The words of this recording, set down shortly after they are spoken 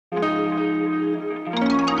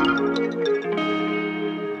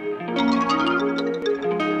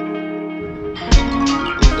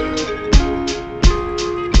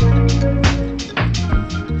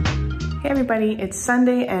everybody, it's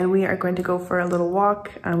Sunday and we are going to go for a little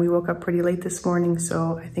walk. We woke up pretty late this morning,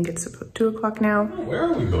 so I think it's about 2 o'clock now. Where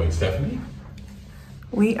are we going, Stephanie?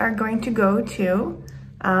 We are going to go to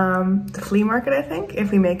the flea market, I think,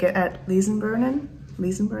 if we make it at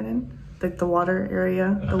Livingingermany, like the water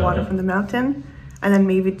area, the water from the mountain, and then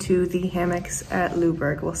maybe to the hammocks at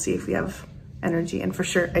Lousberg. We'll see if we have energy, and for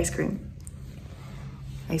sure, ice cream.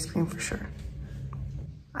 Ice cream for sure.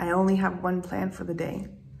 I only have one plan for the day,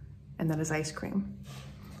 and that is ice cream.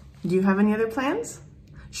 Do you have any other plans?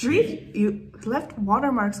 Sharif, you left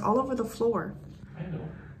watermarks all over the floor. I know.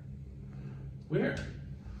 Where?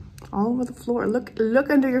 All over the floor. Look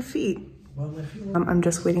under your feet. Well, my feet I'm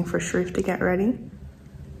just waiting for Sharif to get ready.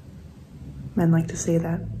 Men like to say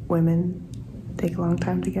that women take a long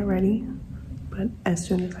time to get ready, but as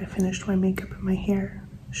soon as I finished my makeup and my hair,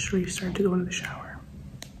 Sharif started to go into the shower.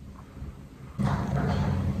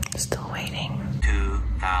 Still waiting.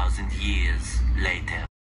 2,000 years later.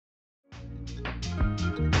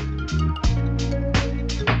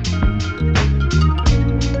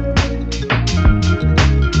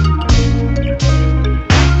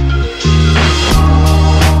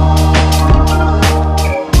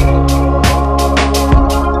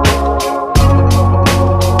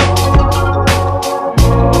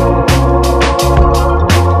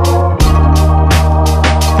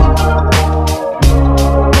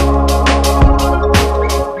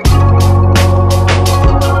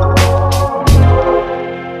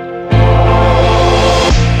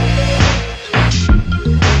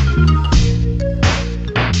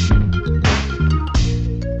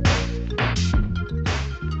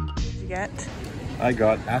 I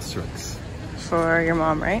got asterisks. For your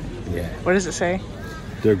mom, right? Yeah. What does it say?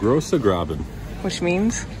 Der große Graben. Which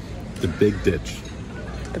means? The big ditch.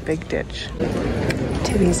 The big ditch.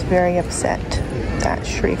 Timmy's very upset that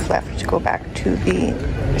Sharif left to go back to the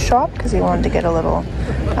shop because he wanted to get a little,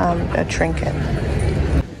 a trinket.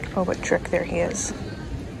 Oh, what trick, there he is.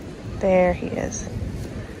 There he is.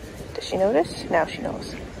 Does she notice? Now she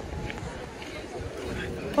knows.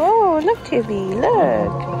 Oh, look, Tibby,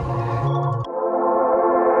 look.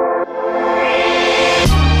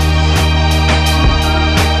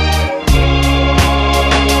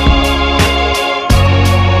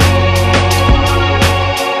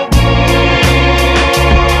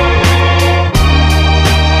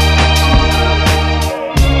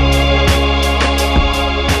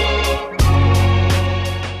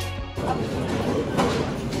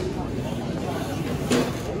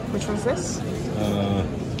 Which one's this?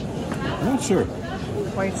 I'm not sure.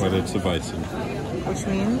 White. But it's a Weizen. Which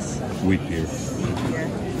means? Wheat beer. Wheat beer.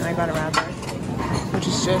 And I got a raspberry. Which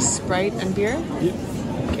is just Sprite and beer? Yeah.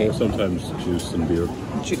 Okay. Or sometimes juice and beer.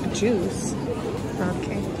 Juice?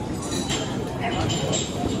 Okay.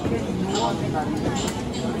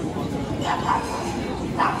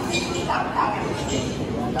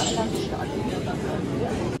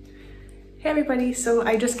 Hey everybody, so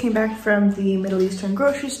I just came back from the Middle Eastern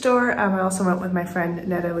grocery store. I also went with my friend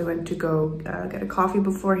Netta. We went to go get a coffee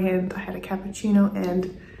beforehand. I had a cappuccino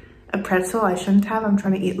and a pretzel. I shouldn't have, I'm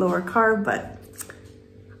trying to eat lower carb, but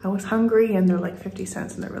I was hungry and they're like 50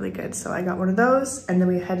 cents and they're really good. So I got one of those and then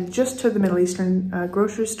we headed just to the Middle Eastern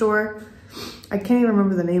grocery store. I can't even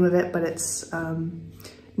remember the name of it, but it's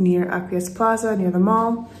near Aquias Plaza, near the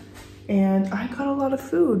mall. And I got a lot of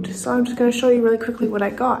food. So I'm just gonna show you really quickly what I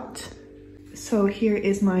got. So here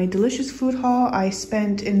is my delicious food haul. I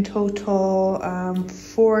spent in total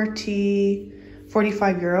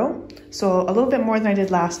 45 euro. So a little bit more than I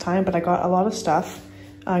did last time, but I got a lot of stuff.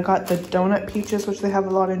 I got the donut peaches, which they have a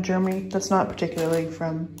lot in Germany. That's not particularly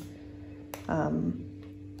from,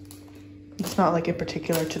 it's not like in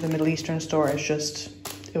particular to the Middle Eastern store. It's just,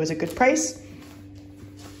 it was a good price.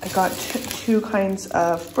 I got two kinds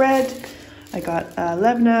of bread. I got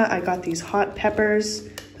lebna. I got these hot peppers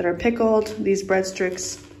that are pickled. These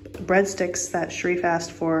breadsticks that Sharif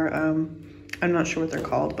asked for. I'm not sure what they're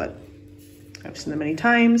called, but I've seen them many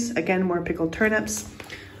times. Again, more pickled turnips.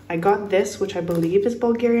 I got this, which I believe is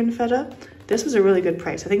Bulgarian feta. This was a really good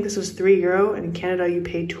price. I think this was €3, and in Canada you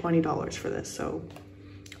paid $20 for this, so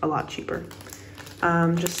a lot cheaper.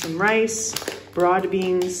 Just some rice, broad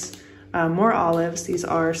beans, more olives. These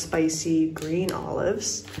are spicy green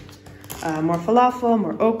olives. More falafel,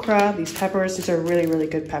 more okra, these peppers. These are really, really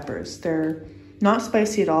good peppers. They're not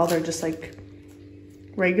spicy at all. They're just like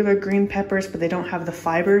regular green peppers, but they don't have the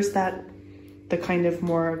fibers that the kind of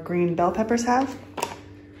more green bell peppers have.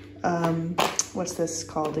 What's this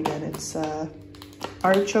called again? It's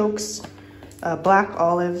artichokes, black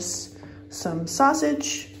olives, some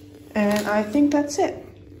sausage, and I think that's it.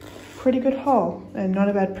 Pretty good haul and not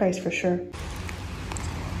a bad price for sure.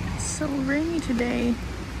 It's so rainy today.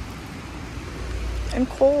 And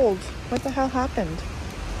cold. What the hell happened?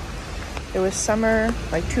 It was summer,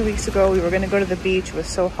 like 2 weeks ago. We were gonna go to the beach. It was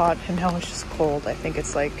so hot, and now it's just cold. I think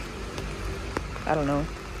it's like, I don't know,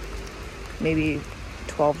 maybe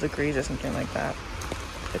 12 degrees or something like that.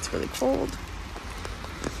 It's really cold.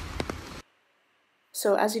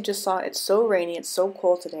 So as you just saw, it's so rainy, it's so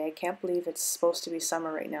cold today. I can't believe it's supposed to be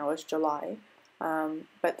summer right now. It's July.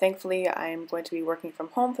 But thankfully, I'm going to be working from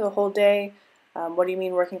home for the whole day. What do you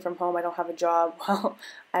mean working from home? I don't have a job. Well,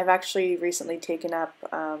 I've actually recently taken up,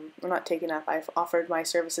 well, not taken up, I've offered my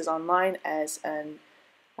services online as an,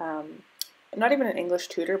 not even an English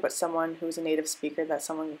tutor, but someone who's a native speaker, that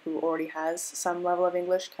someone who already has some level of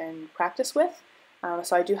English can practice with.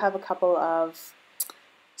 So I do have a couple of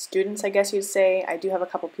students, I guess you'd say. I do have a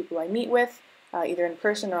couple people I meet with, either in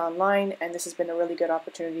person or online, and this has been a really good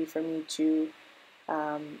opportunity for me to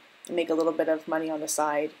make a little bit of money on the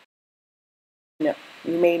side. You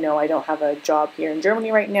may know I don't have a job here in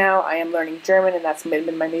Germany right now. I am learning German, and that's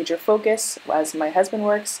been my major focus as my husband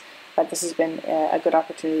works, but this has been a good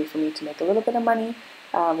opportunity for me to make a little bit of money,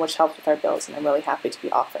 which helps with our bills, and I'm really happy to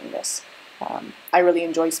be offering this. I really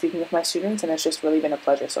enjoy speaking with my students, and it's just really been a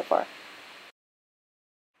pleasure so far.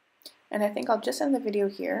 And I think I'll just end the video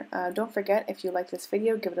here. Don't forget, if you like this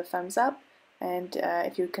video, give it a thumbs up, and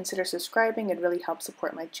if you consider subscribing, it really helps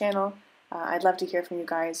support my channel. I'd love to hear from you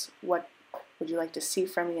guys. What would you like to see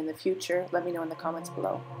from me in the future? Let me know in the comments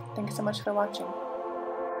below. Thanks so much for watching.